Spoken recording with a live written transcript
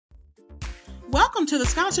Welcome to the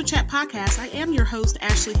Scholarship Chat podcast. I am your host,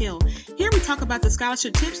 Ashley Hill. Here we talk about the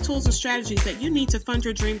scholarship tips, tools, and strategies that you need to fund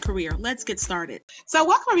your dream career. Let's get started. So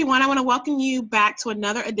welcome, everyone. I want to welcome you back to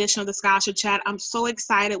another edition of the Scholarship Chat. I'm so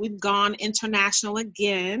excited. We've gone international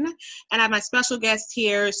again, and I have my special guest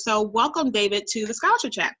here. So welcome, David, to the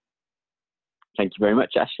Scholarship Chat. Thank you very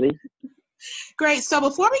much, Ashley. Great. So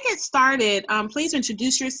before we get started, please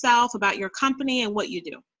introduce yourself, about your company, and what you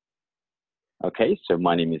do. Okay, so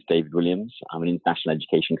my name is David Williams. I'm an international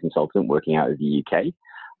education consultant working out of the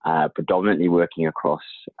UK, predominantly working across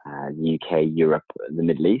the UK, Europe, the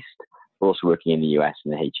Middle East, but also working in the US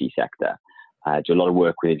in the HE sector. Do a lot of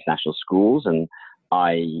work with international schools, and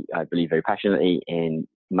I believe very passionately in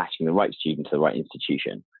matching the right student to the right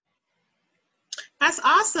institution. That's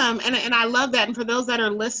awesome, and I love that. And for those that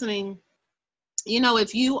are listening,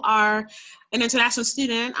 if you are an international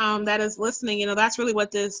student that is listening, that's really what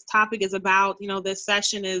this topic is about. This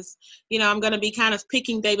session is, I'm going to be kind of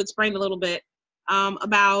picking David's brain a little bit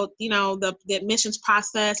about, the admissions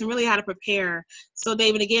process and really how to prepare. So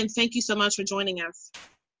David, again, thank you so much for joining us.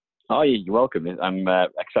 Oh, you're welcome. I'm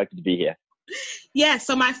excited to be here. Yeah,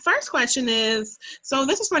 so my first question is, so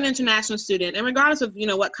this is for an international student, and regardless of,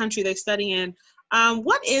 what country they study in,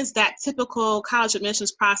 what is that typical college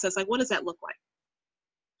admissions process? Like, what does that look like?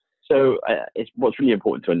 So it's what's really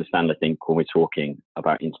important to understand, I think, when we're talking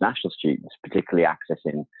about international students, particularly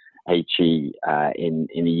accessing HE in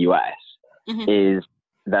the US, is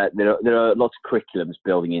that there are lots of curriculums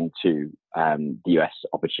building into the US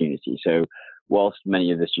opportunity. So whilst many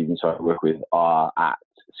of the students I work with are at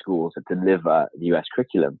schools that deliver the US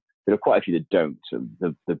curriculum, there are quite a few that don't. So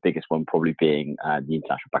the biggest one probably being the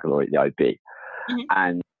International Baccalaureate, the IB.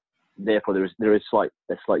 And therefore, there is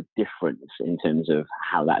a slight difference in terms of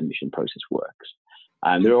how that admission process works.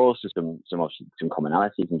 There are also some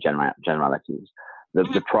commonalities and generalities.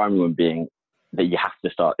 The primary one being that you have to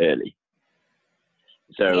start early.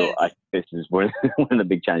 So I think this is one of the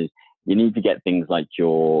big challenges. You need to get things like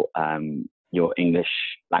your English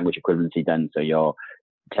language equivalency done. So your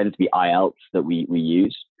tends to be IELTS that we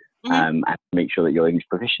use, and make sure that your English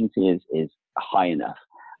proficiency is high enough.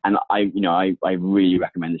 And I really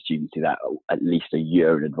recommend the students do that at least a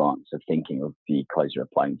year in advance of thinking of the college they're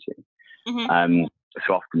applying to.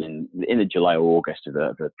 So often in the July or August of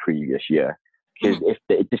the previous year, because if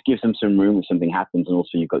it just gives them some room if something happens, and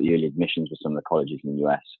also you've got the early admissions with some of the colleges in the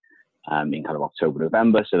US in kind of October,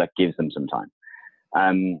 November, so that gives them some time.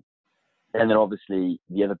 And then obviously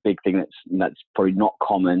the other big thing that's probably not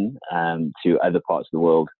common to other parts of the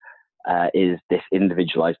world is this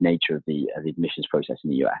individualized nature of the admissions process in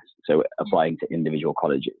the US. So applying to individual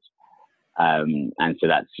colleges. And so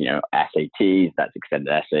that's, SATs, that's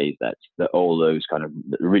extended essays, that's all those kind of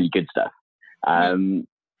really good stuff. And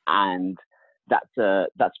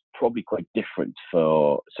that's probably quite different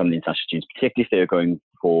for some of the international students, particularly if they're going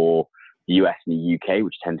for the US and the UK,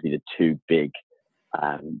 which tend to be the two big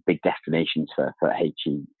destinations for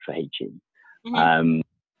HE.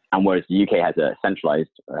 And whereas the UK has a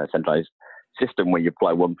centralized system where you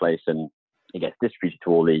apply one place and it gets distributed to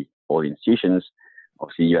all the institutions,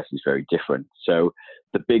 obviously the US is very different. So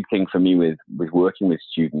the big thing for me with working with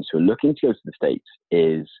students who are looking to go to the States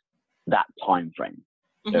is that time frame.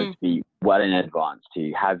 So to be well in advance,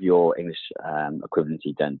 to have your English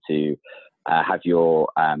equivalency done, to have your,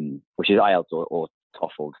 which is IELTS or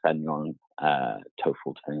TOEFL, depending on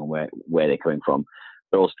TOEFL, depending on where they're coming from,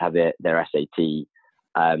 but also to have their SAT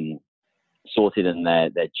sorted in their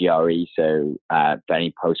GRE. So for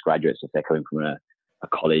any postgraduates, if they're coming from a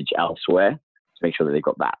college elsewhere, to make sure that they've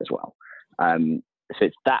got that as well. So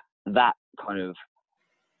it's that kind of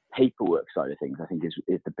paperwork side of things, I think, is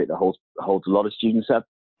the bit that holds a lot of students up,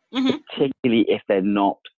 particularly if they're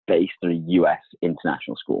not based in a US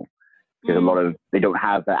international school, because they don't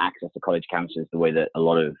have the access to college campuses the way that a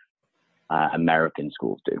lot of American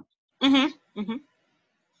schools do.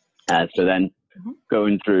 So then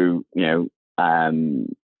going through,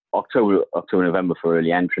 October, November for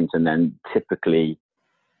early entrance, and then typically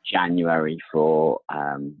January for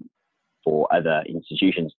other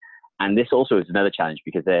institutions. And this also is another challenge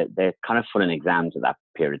because they're kind of full in exams at that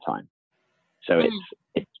period of time. So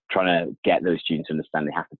it's trying to get those students to understand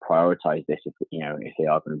they have to prioritize this if they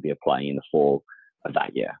are going to be applying in the fall of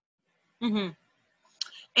that year. And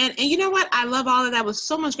you know what? I love all of that. Was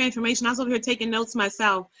so much great information. I was over here taking notes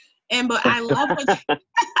myself. But I love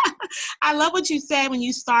I love what you said when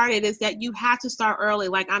you started, is that you have to start early.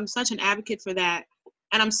 Like, I'm such an advocate for that.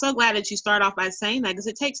 And I'm so glad that you start off by saying that, because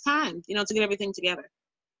it takes time, to get everything together.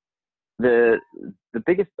 The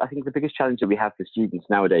biggest challenge that we have for students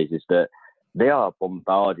nowadays is that they are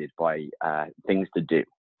bombarded by things to do.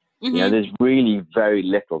 You know, there's really very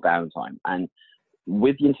little downtime. And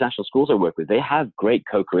with the international schools I work with, they have great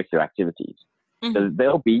co-curricular activities. So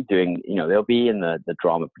they'll be doing, you know, they'll be in the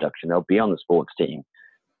drama production, they'll be on the sports team,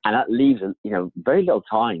 and that leaves, you know, very little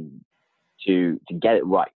time to get it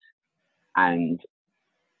right. And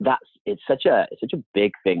it's such a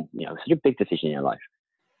big thing, you know, such a big decision in your life.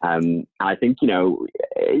 And I think, you know,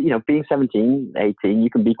 being 17, 18, you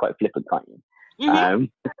can be quite flippant, can't you?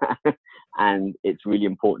 And it's really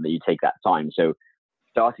important that you take that time. So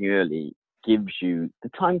starting early gives you the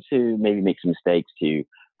time to maybe make some mistakes, to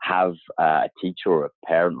have a teacher or a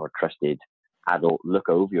parent or a trusted adult look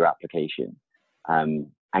over your application, and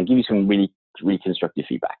give you some really, really constructive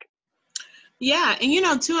feedback. Yeah. And, you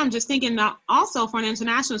know, too, I'm just thinking that also for an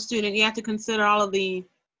international student, you have to consider all of the,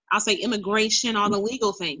 I'll say, immigration, all the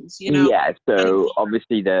legal things, you know? Yeah. So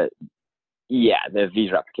obviously the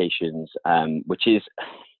visa applications, which is,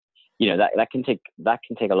 you know, that can take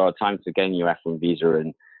a lot of time to get your F1 visa,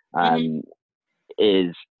 and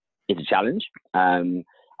is a challenge.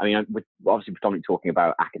 I mean, we're obviously predominantly talking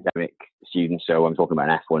about academic students, so I'm talking about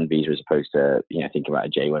an F1 visa as opposed to, you know, thinking about a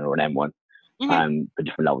J1 or an M1 for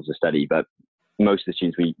different levels of study. But most of the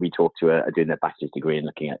students we talk to are doing their bachelor's degree and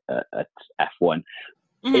looking at F1.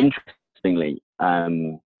 Interestingly,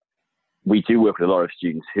 we do work with a lot of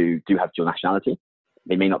students who do have dual nationality.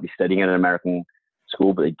 They may not be studying at an American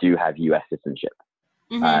school, but they do have US citizenship,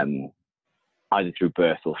 either through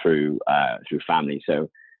birth or through family. So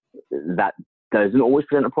that doesn't always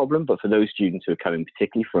present a problem, but for those students who are coming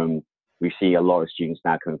particularly from, we see a lot of students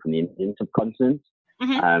now coming from the Indian subcontinent.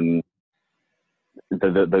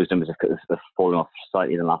 Those numbers have fallen off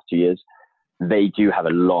slightly in the last 2 years. They do have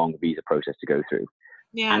a long visa process to go through.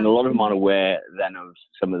 Yeah. And a lot of them aren't aware then of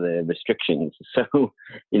some of the restrictions. So,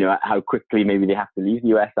 you know, how quickly maybe they have to leave the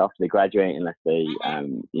US after they graduate, unless they,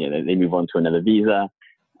 you know, they move on to another visa.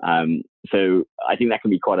 So I think that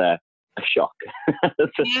can be quite a shock.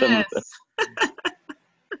 Yes.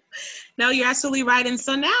 No, you're absolutely right. And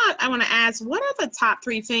so now I want to ask, what are the top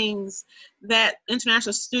 3 things that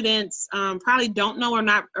international students probably don't know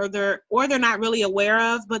or they're not really aware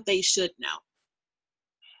of, but they should know?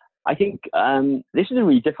 I think this is a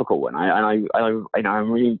really difficult one.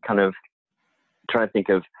 I'm really kind of trying to think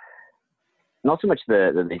of not so much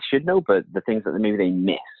that they should know, but the things that maybe they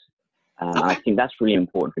miss. I think that's really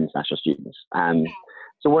important for international students.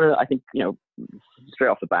 So I think, you know, straight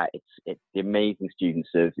off the bat, it's the amazing student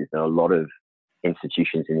services that a lot of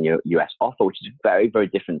institutions in the US offer, which is very, very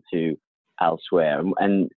different to elsewhere.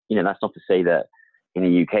 And you know, that's not to say that in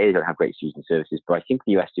the UK they don't have great student services, but I think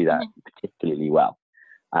the US do that particularly well.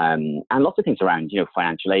 And lots of things around, you know,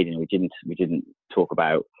 financial aid, and we didn't talk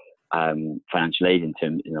about financial aid in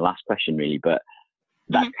the last question really, but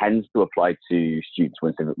that tends to apply to students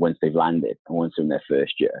once they've landed and once they're in their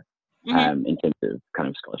first year, in terms of kind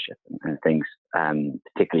of scholarship and things,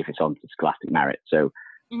 particularly if it's on scholastic merit. So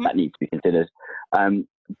that needs to be considered.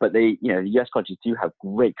 But the US colleges do have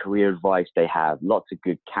great career advice. They have lots of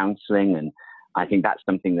good counselling, and I think that's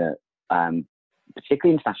something that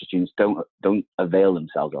particularly international students don't avail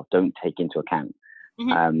themselves of, don't take into account,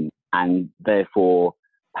 and therefore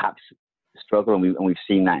perhaps struggle. And we've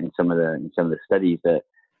seen that in some of the studies, that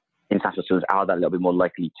international students are that little bit more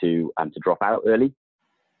likely to drop out early.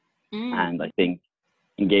 And I think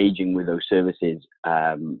engaging with those services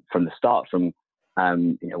from the start, from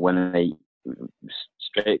you know, when they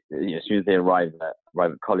as soon as they arrive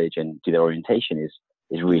at college and do their orientation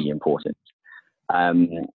is really important.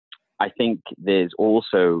 I think there's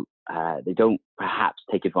also they don't perhaps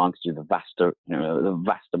take advantage of the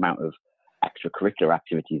vast amount of extracurricular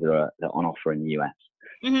activities that are on offer in the US,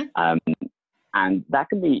 and that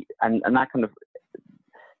can be and that kind of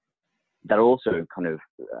that also kind of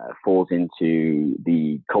falls into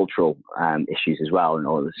the cultural issues as well.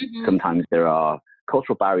 And sometimes there are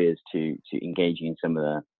cultural barriers to engaging in some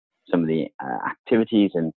of the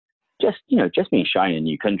activities, and just being shy in a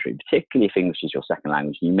new country, particularly if English is your second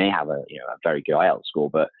language. You may have a very good IELTS score,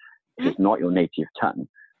 but if it's not your native tongue,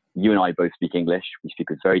 you and I both speak English. We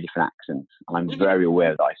speak with very different accents, and I'm very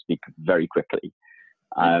aware that I speak very quickly.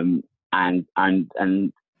 And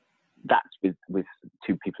that's with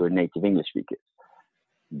two people who are native English speakers.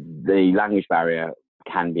 The language barrier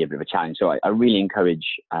can be a bit of a challenge. So I really encourage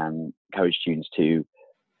students to,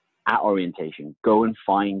 at orientation, go and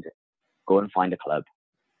find a club,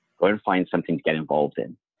 go and find something to get involved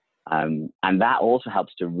in. And that also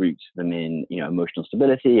helps to root them in, emotional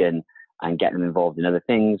stability and get them involved in other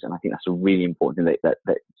things. And I think that's a really important thing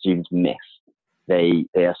that students miss. They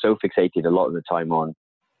are so fixated a lot of the time on,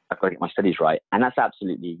 I've got to get my studies right. And that's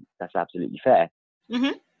absolutely fair.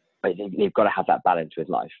 But they've got to have that balance with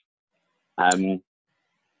life.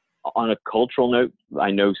 On a cultural note,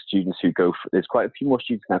 I know students who there's quite a few more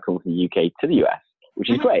students now coming from the UK to the US, which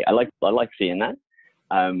is great. I like seeing that.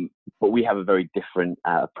 But we have a very different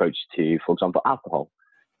approach to, for example, alcohol.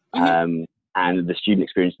 And the student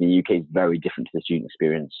experience in the UK is very different to the student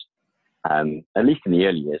experience, at least in the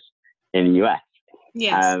early years, in the US.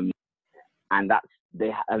 Yes. And that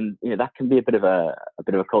can be a bit of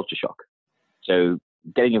a culture shock. So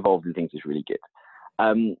getting involved in things is really good.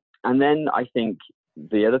 And then I think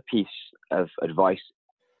the other piece of advice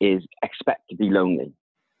is expect to be lonely.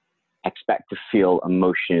 Expect to feel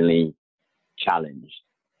emotionally challenged.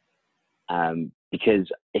 Because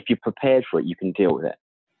if you're prepared for it, you can deal with it.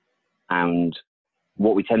 And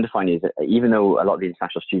what we tend to find is that even though a lot of the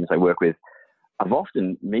international students I work with have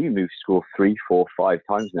often maybe moved school 3, 4, 5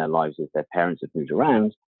 times in their lives as their parents have moved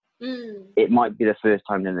around, it might be the first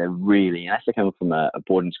time that they're really, unless they come from a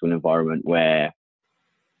boarding school environment where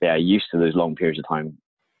they are used to those long periods of time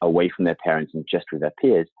away from their parents and just with their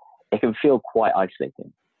peers, it can feel quite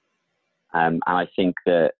isolating. And I think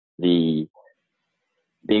that being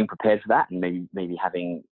prepared for that, and maybe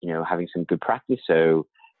having some good practice. So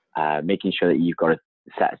making sure that you've got a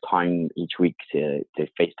set time each week to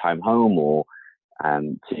FaceTime home or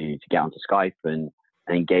to get onto Skype and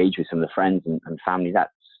engage with some of the friends and family.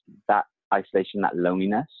 That isolation, that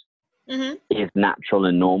loneliness is natural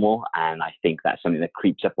and normal. And I think that's something that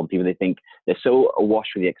creeps up on people. They think they're so awash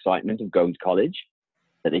with the excitement of going to college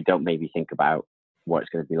that they don't maybe think about what it's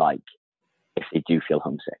going to be like if they do feel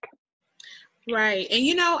homesick. Right.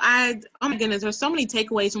 And oh my goodness, there's so many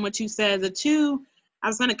takeaways from what you said. The two I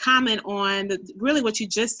was going to comment on, really what you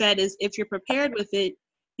just said is if you're prepared with it,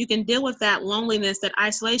 you can deal with that loneliness, that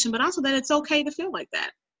isolation, but also that it's okay to feel like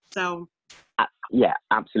that. So. Yeah,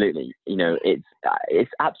 absolutely.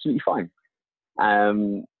 It's absolutely fine.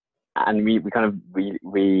 And we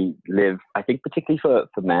live, I think, particularly for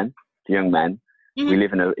men, for young men, we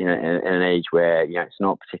live in an age where it's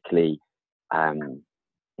not particularly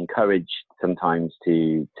encouraged sometimes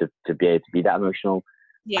to be able to be that emotional.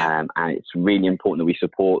 Yeah. And it's really important that we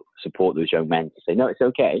support those young men to say, no, it's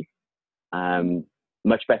okay.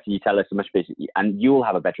 Much better you tell us, much better, and you'll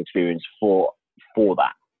have a better experience for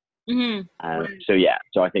that.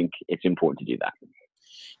 So I think it's important to do that.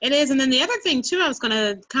 It is. And then the other thing too I was going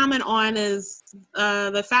to comment on is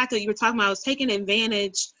the fact that you were talking about was taking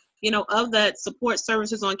advantage of that support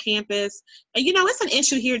services on campus. And it's an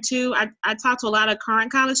issue here too. I talk to a lot of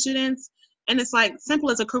current college students, and it's like simple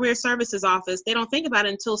as a career services office. They don't think about it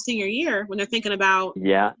until senior year when they're thinking about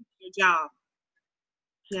your job.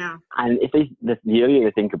 Yeah. And if the earlier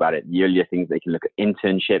they think about it, the earlier things they can look at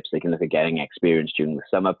internships, they can look at getting experience during the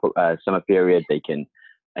summer period. They can,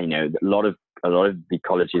 a lot of the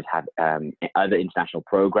colleges have other international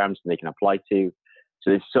programs that they can apply to. So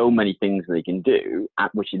there's so many things that they can do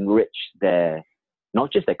which enrich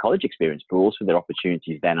not just their college experience, but also their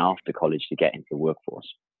opportunities then after college to get into the workforce.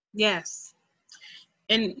 Yes.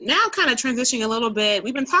 And now kind of transitioning a little bit,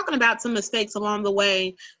 we've been talking about some mistakes along the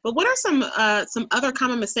way, but what are some other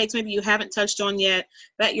common mistakes maybe you haven't touched on yet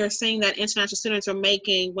that you're seeing that international students are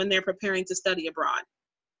making when they're preparing to study abroad?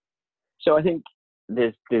 So I think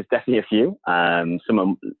there's definitely a few, some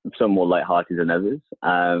more lighthearted than others.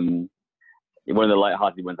 One of the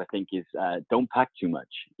lighthearted ones I think is don't pack too much.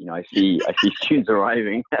 I see students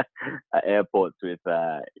arriving at airports with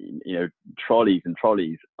trolleys and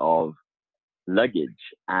trolleys of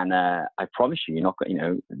luggage, and I promise you, you're not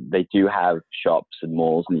going. They do have shops and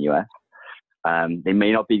malls in the US. They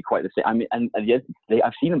may not be quite the same. I mean, and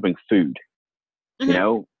I've seen them bring food.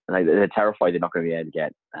 Like they're terrified they're not going to be able to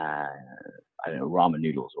get I don't know, ramen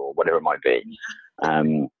noodles or whatever it might be.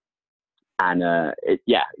 So on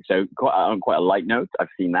quite a light note, I've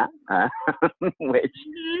seen that, which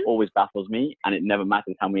always baffles me, and it never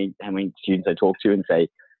matters how many students I talk to and say,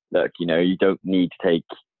 look, you don't need to take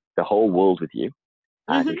the whole world with you.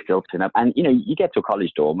 They still turn up, and you get to a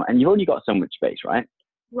college dorm, and you've only got so much space, right?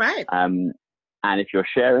 Right. And if you're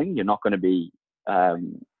sharing, you're not going to be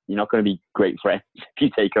great friends if you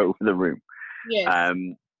take over the room. Yes.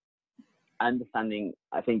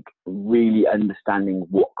 Really understanding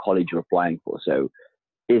what college you're applying for. So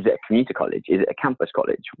is it a community college? Is it a campus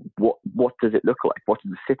college? What does it look like? What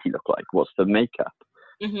does the city look like? What's the makeup?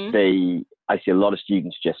 I see a lot of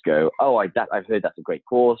students just go, oh, I've heard that's a great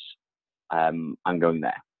course. I'm going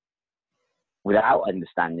there. Without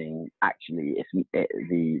understanding, actually,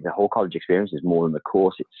 the whole college experience is more than the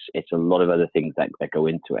course. It's a lot of other things that go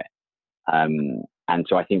into it. And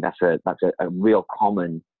so I think that's a real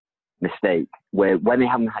common mistake when they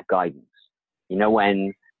haven't had guidance.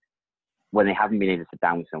 When when they haven't been able to sit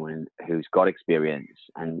down with someone who's got experience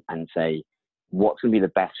and say, what's going to be the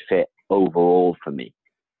best fit overall for me?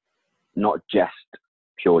 Not just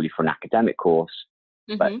purely for an academic course,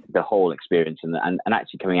 but the whole experience and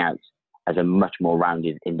actually coming out as a much more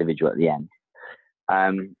rounded individual at the end.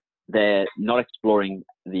 They're not exploring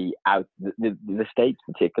the States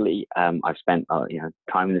particularly. I've spent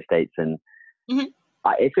time in the States, and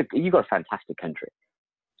you've got a fantastic country.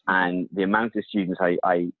 And the amount of students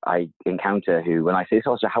I encounter who, when I say,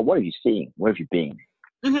 so what have you seen? Where have you been?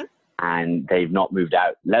 And they've not moved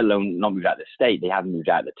out, let alone not moved out of the state. They haven't moved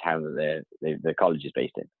out of the town that their college is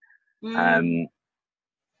based in.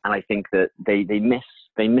 And I think that they miss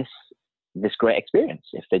this great experience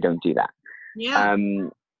if they don't do that. Yeah.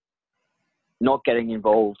 Not getting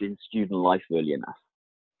involved in student life early enough.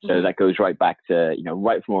 So that goes right back to,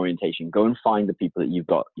 right from orientation. Go and find the people that you've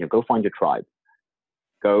got. Go find your tribe.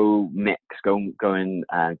 Go mix. Go and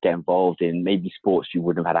get involved in maybe sports you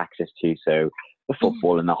wouldn't have had access to. So the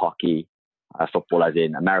football and the hockey, football as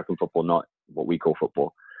in American football, not what we call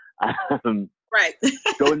football. Right.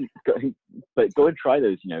 go and try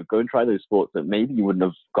those. Go and try those sports that maybe you wouldn't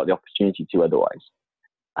have got the opportunity to otherwise.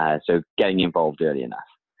 So getting involved early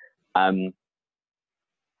enough.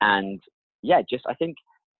 And yeah, just I think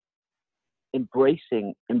embrace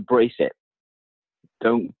it.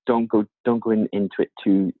 Don't go into it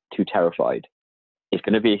too terrified. It's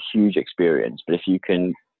going to be a huge experience, but if you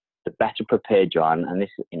can, the better prepared you are. And this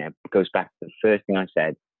goes back to the first thing I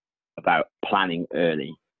said about planning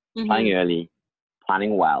early,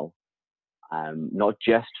 planning well, not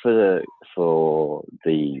just for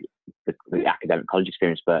the academic college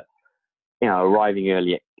experience, but arriving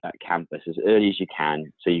early at campus as early as you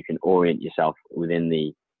can, so you can orient yourself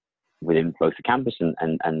within both the campus and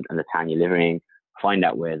the town you're living in. Find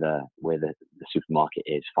out where the supermarket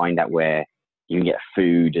is. Find out where you can get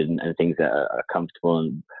food and things that are comfortable,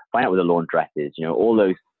 and find out where the laundrette is. All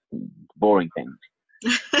those boring things.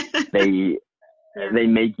 They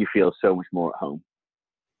make you feel so much more at home.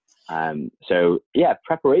 So yeah,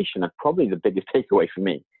 preparation are probably the biggest takeaway for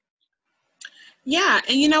me. Yeah,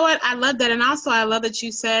 and you know what? I love that, and also I love that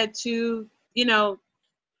you said to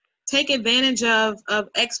take advantage of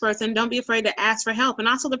experts and don't be afraid to ask for help. And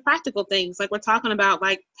also the practical things like we're talking about,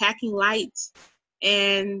 like packing light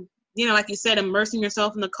and, like you said, immersing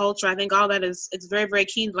yourself in the culture. I think all that it's very, very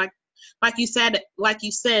key. Like you said,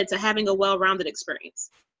 to having a well-rounded experience.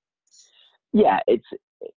 Yeah. It's,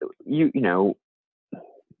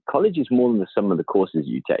 college is more than the sum of the courses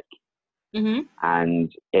you take. And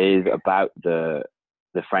it is about the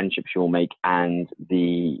friendships you'll make and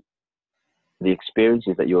the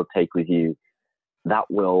experiences that you'll take with you that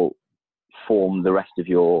will form the rest of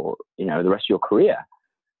your career.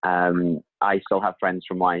 I still have friends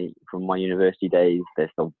from my university days.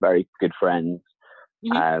 They're still very good friends.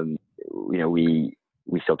 We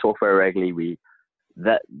still talk very regularly.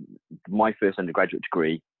 My first undergraduate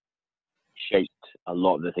degree shaped a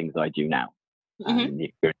lot of the things that I do now. The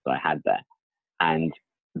experience that I had there. And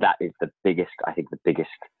that is the biggest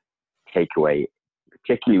takeaway,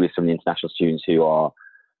 particularly with some of the international students who are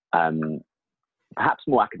perhaps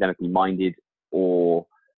more academically minded or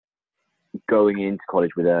going into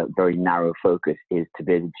college with a very narrow focus, is to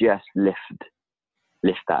be able to just lift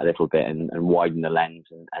that a little bit and widen the lens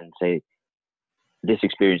and say, this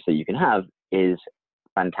experience that you can have is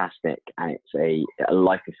fantastic, and it's a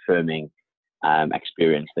life-affirming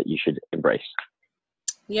experience that you should embrace.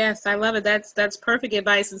 Yes, I love it. That's perfect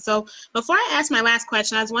advice. And so before I ask my last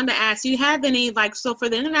question, I just wanted to ask, do you have any, so for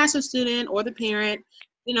the international student or the parent,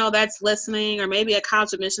 that's listening, or maybe a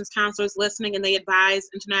college admissions counselor is listening and they advise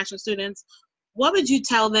international students, what would you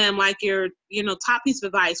tell them, like your, top piece of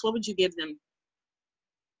advice? What would you give them?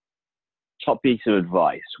 Top piece of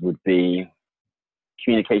advice would be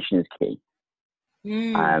communication is key.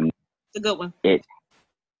 It's a good one.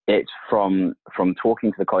 It's from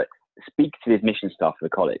talking to the college. Speak to the admission staff of the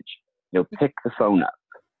college. Pick the phone up.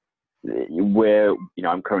 Where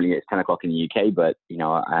I'm currently, it's 10 o'clock in the UK, but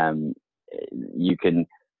you can,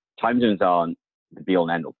 time zones aren't the be all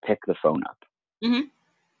and end all. Pick the phone up.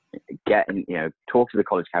 Get talk to the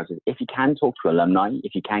college counselors. If you can talk to alumni,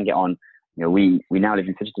 if you can get on, we now live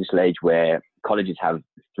in such a digital age where colleges have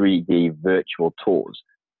 3D virtual tours.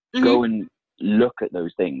 Go and look at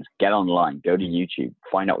those things. Get online. Go to YouTube.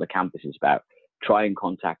 Find out what the campus is about. Try and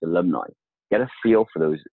contact alumni, get a feel for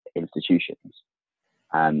those institutions,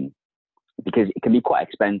 because it can be quite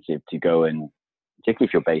expensive to go and, particularly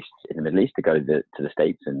if you're based in the Middle East, to go to the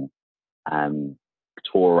States and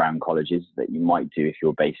tour around colleges that you might do if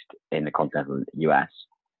you're based in the continental US.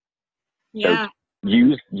 Yeah. So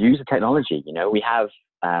use the technology. We have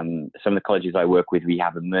some of the colleges I work with, we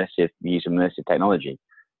use immersive technology.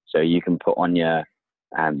 So you can put on your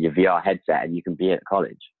VR headset and you can be at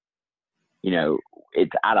college. You know,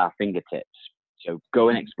 it's at our fingertips. So go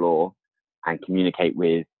and explore and communicate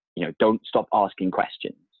with, you know, don't stop asking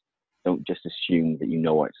questions. Don't just assume that you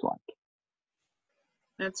know what it's like.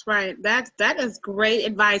 That's right. That is great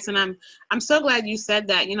advice. And I'm so glad you said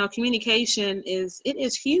that. You know, communication is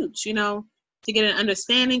huge, you know, to get an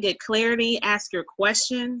understanding, get clarity, ask your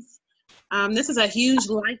questions. This is a huge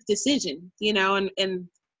life decision, you know, and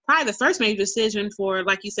probably the first major decision for,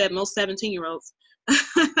 like you said, most 17-year-olds.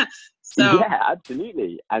 So yeah,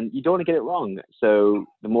 absolutely. And you don't want to get it wrong. So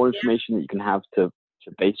the more information that you can have to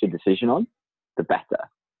base your decision on, the better.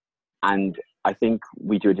 And I think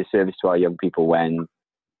we do a disservice to our young people when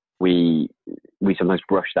we sometimes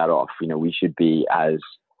brush that off. You know, we should be, as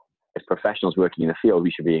professionals working in the field,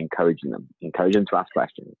 we should be encouraging them to ask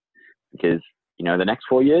questions, because, you know, the next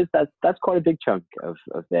 4 years, that's quite a big chunk of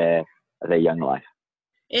their young life.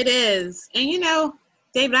 It is. And, you know,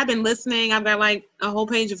 David, I've been listening. I've got like a whole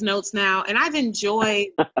page of notes now, and I've enjoyed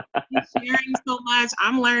sharing so much.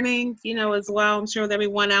 I'm learning, you know, as well. I'm sure that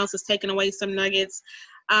everyone else is taking away some nuggets.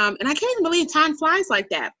 And I can't even believe time flies like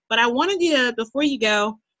that. But I wanted you to, before you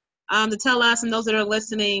go, to tell us and those that are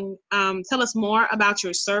listening, tell us more about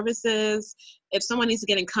your services. If someone needs to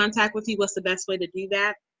get in contact with you, what's the best way to do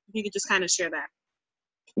that? If you could just kind of share that.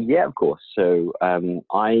 Yeah, of course. So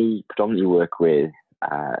I predominantly work with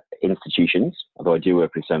institutions, although I do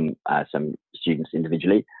work with some students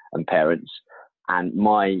individually and parents. And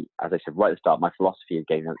as I said right at the start, my philosophy is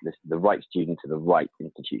getting the right student to the right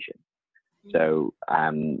institution. So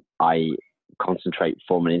I concentrate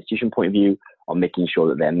from an institution point of view on making sure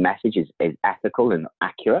that their message is ethical and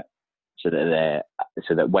accurate, so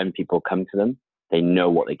that when people come to them, they know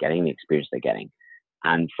what they're getting, the experience they're getting.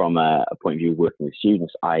 And from a point of view working with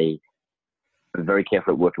students, I'm very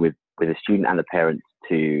careful at working with a student and the parents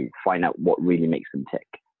to find out what really makes them tick.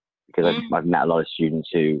 Because I've met a lot of students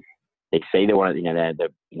who they say they want to, they're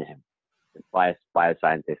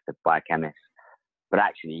bioscientists, they're biochemists, but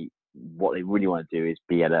actually what they really want to do is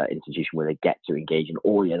be at an institution where they get to engage in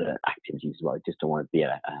all the other activities as well. They just don't want to be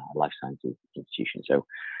at a life sciences institution. So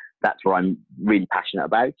that's what I'm really passionate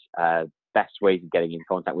about. Best ways of getting in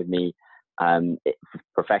contact with me.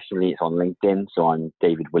 Professionally, it's on LinkedIn. So I'm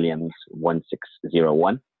David Williams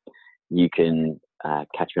 1601. You can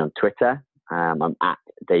catch me on Twitter. I'm at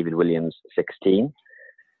David Williams 16.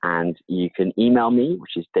 And you can email me,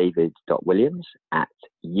 which is david.williams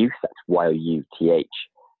 @youth, that's YOUTH,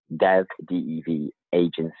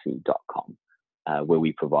 devagency.com, where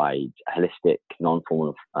we provide holistic,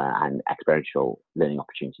 non-formal and experiential learning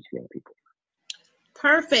opportunities for young people.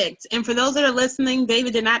 Perfect. And for those that are listening,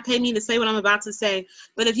 David did not pay me to say what I'm about to say,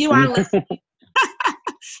 but if you are listening,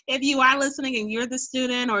 if you are listening and you're the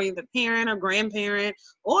student or you're the parent or grandparent,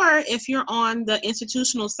 or if you're on the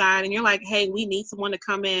institutional side and you're like, hey, we need someone to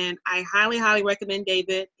come in, I highly, highly recommend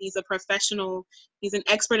David. He's a professional. He's an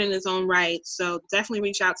expert in his own right. So definitely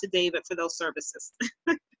reach out to David for those services.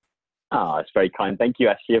 Oh, it's very kind. Thank you.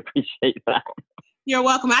 I actually appreciate that. You're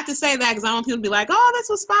welcome. I have to say that because I don't want people to be like, oh, this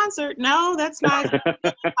was sponsored. No, that's not.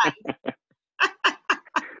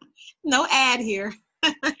 No ad here.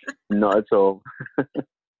 Not at all.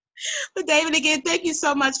 But David, again, thank you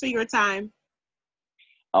so much for your time.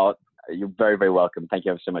 Oh, you're very, very welcome. Thank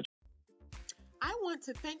you ever so much. I want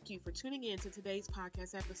to thank you for tuning in to today's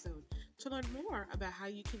podcast episode. To learn more about how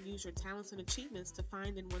you can use your talents and achievements to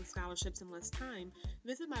find and win scholarships in less time,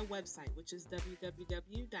 visit my website, which is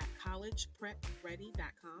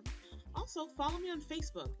www.collegeprepready.com. Also, follow me on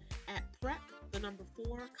Facebook at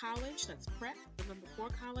prep4college. That's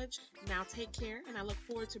prep4college. Now take care, and I look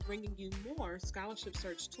forward to bringing you more scholarship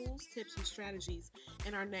search tools, tips, and strategies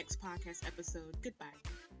in our next podcast episode. Goodbye.